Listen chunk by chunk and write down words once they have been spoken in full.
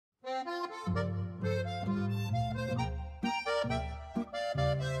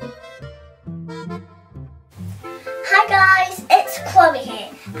Hi guys, it's Chloe here,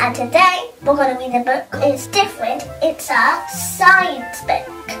 and today we're going to read a book. It's different, it's a science book,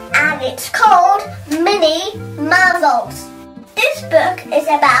 and it's called Mini Marvels. This book is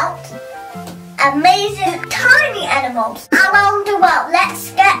about amazing tiny animals around the world.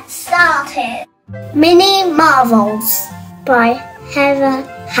 Let's get started. Mini Marvels by Heather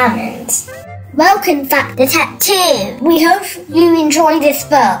Hammond. Welcome back, Detective. We hope you enjoy this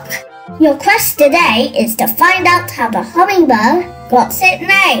book. Your quest today is to find out how the hummingbird got its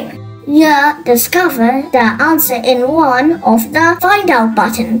name. You'll discover the answer in one of the find out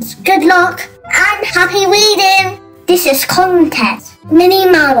buttons. Good luck and happy reading! This is content. Mini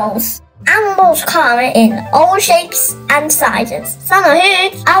Marvels. Animals come in all shapes and sizes. Some are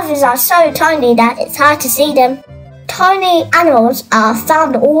huge, others are so tiny that it's hard to see them. Tiny animals are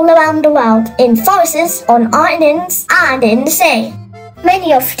found all around the world, in forests, on islands, and in the sea.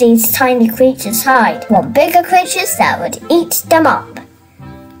 Many of these tiny creatures hide from bigger creatures that would eat them up.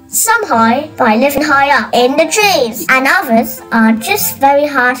 Some hide by living high up in the trees, and others are just very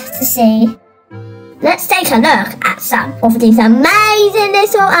hard to see. Let's take a look at some of these amazing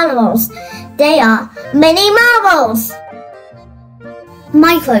little animals. They are Mini Marvels.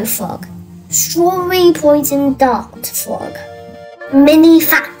 Micro frog, strawberry poison dart frog. Mini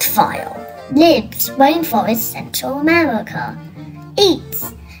fact file, lives rainforest Central America.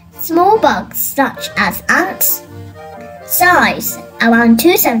 Eats small bugs such as ants. Size around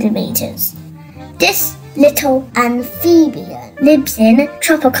 2 centimeters. This little amphibian lives in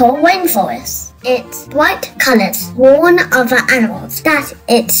tropical rainforests. Its bright colors warn other animals that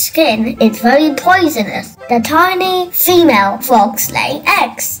its skin is very poisonous. The tiny female frogs lay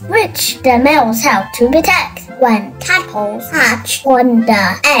eggs, which the males help to protect. When tadpoles hatch on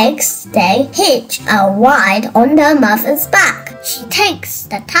the eggs, they hitch a ride on the mother's back. She takes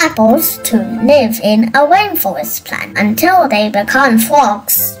the tadpoles to live in a rainforest plant until they become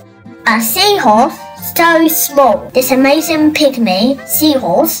frogs. A seahorse so small. This amazing pygmy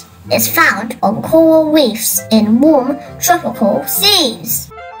seahorse is found on coral reefs in warm tropical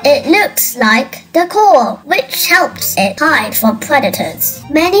seas. It looks like the coral, which helps it hide from predators.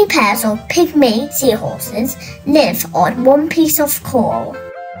 Many pairs of pygmy seahorses live on one piece of coral.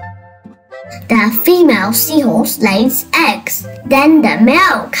 The female seahorse lays eggs. Then the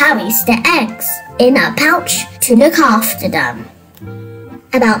male carries the eggs in a pouch to look after them.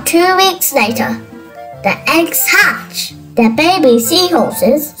 About 2 weeks later, the eggs hatch. The baby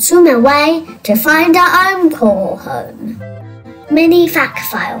seahorses swim away to find their own coral home. Mini fact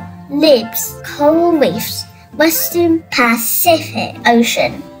file, lives coral reefs, Western Pacific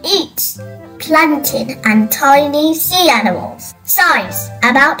Ocean. Eats plankton and tiny sea animals. Size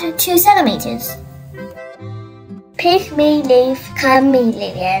about 2 centimeters. Pygmy leaf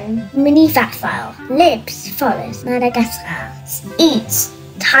chameleon. Mini fact file, lives forest Madagascar. Eats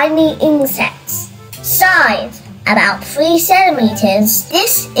tiny insects. Size about 3 centimeters.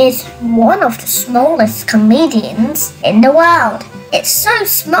 This is one of the smallest chameleons in the world. It's so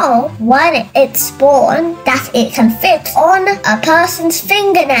small when it's born that it can fit on a person's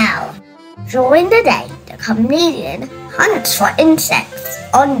fingernail. During the day, the chameleon hunts for insects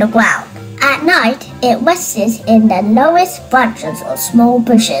on the ground. At night, it rests in the lowest branches of small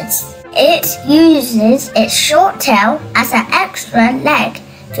bushes. It uses its short tail as an extra leg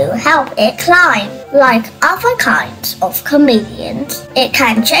to help it climb. Like other kinds of chameleons, it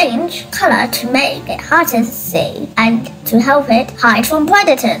can change color to make it harder to see and to help it hide from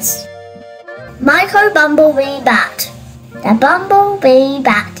predators. Micro bumblebee bat. The bumblebee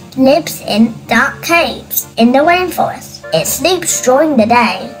bat lives in dark caves in the rainforest. It sleeps during the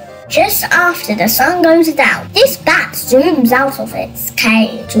day. Just after the sun goes down, this bat zooms out of its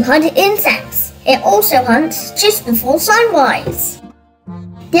cave to hunt insects. It also hunts just before sunrise.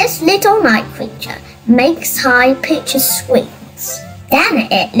 This little night creature makes high-pitched squeaks. Then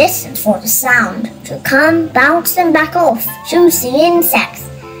it listens for the sound to come bouncing back off juicy insects.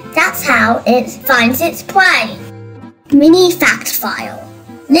 That's how it finds its prey. Mini fact file,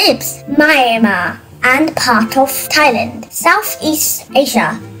 lives Myanmar and part of Thailand, Southeast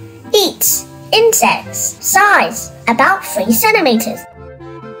Asia. Eats insects. Size about 3 centimeters.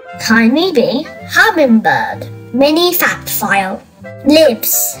 Tiny bee hummingbird. Mini fact file,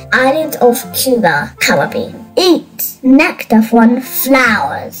 lives island of Cuba, Caribbean. Eats nectar from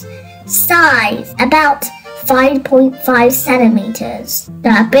flowers. Size about 5.5 centimeters.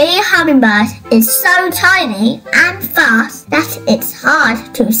 The bee hummingbird is so tiny and fast that it's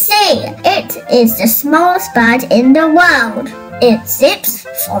hard to see. It is the smallest bird in the world. It zips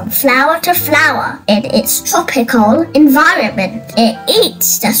from flower to flower in its tropical environment. It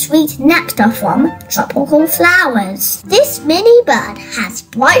eats the sweet nectar from tropical flowers. This mini bird has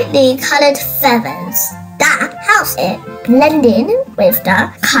brightly colored feathers that helps it blend in with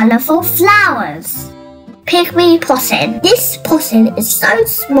the colorful flowers. Pygmy possum. This possum is so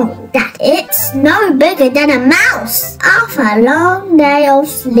small that it's no bigger than a mouse. After a long day of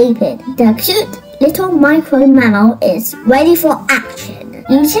sleeping, the cute little micro mammal is ready for action.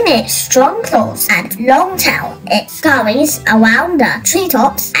 Using its strong claws and long tail, it scurries around the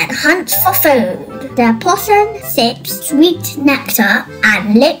treetops and hunts for food. The possum sips sweet nectar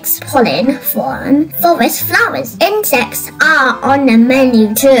and licks pollen from forest flowers. Insects are on the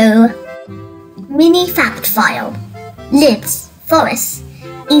menu too. Mini fact file. Lives forests,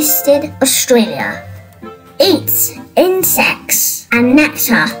 eastern Australia. Eats insects and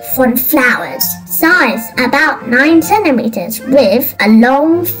nectar from flowers. Size about 9 centimeters with a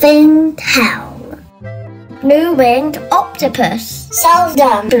long thin tail. Blue-winged octopus.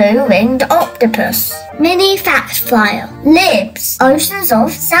 Southern blue-winged octopus. Mini fact file. Lives oceans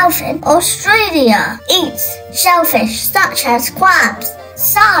of southern Australia. Eats shellfish such as crabs.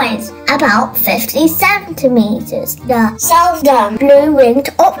 Size about 50 centimeters. The southern blue-winged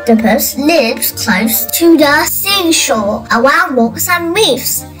octopus lives close to the seashore around rocks and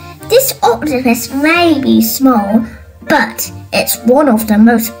reefs. This octopus may be small, but it's one of the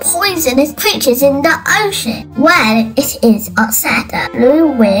most poisonous creatures in the ocean. When it is upset, the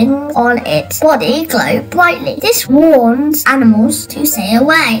blue wings on its body glow brightly. This warns animals to stay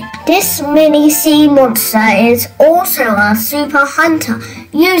away. This mini sea monster is also a super hunter,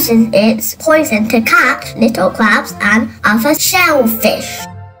 using its poison to catch little crabs and other shellfish.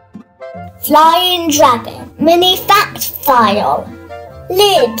 Flying dragon. Mini fact file.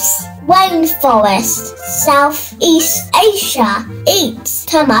 Lives rainforest, Southeast Asia. Eats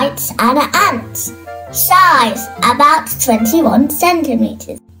termites and ants. Size about 21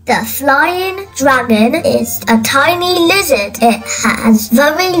 centimeters. The flying dragon is a tiny lizard. It has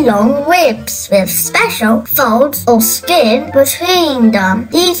very long ribs with special folds or skin between them.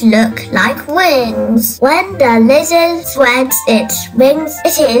 These look like wings. When the lizard spreads its wings,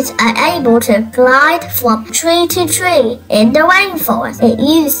 it is able to glide from tree to tree in the rainforest. It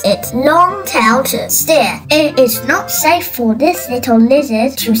uses its long tail to steer. It is not safe for this little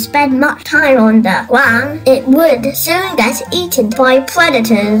lizard to spend much time on the ground. It would soon get eaten by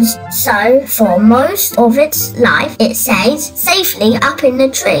predators. So, for most of its life, it stays safely up in the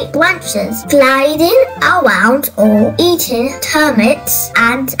tree branches, gliding around or eating termites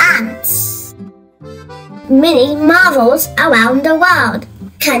and ants. Mini marvels around the world.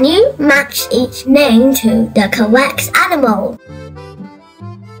 Can you match each name to the correct animal?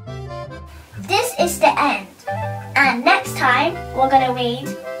 This is the end. And next time, we're going to read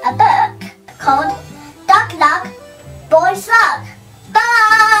a book called Duck Luck, Boy Slug.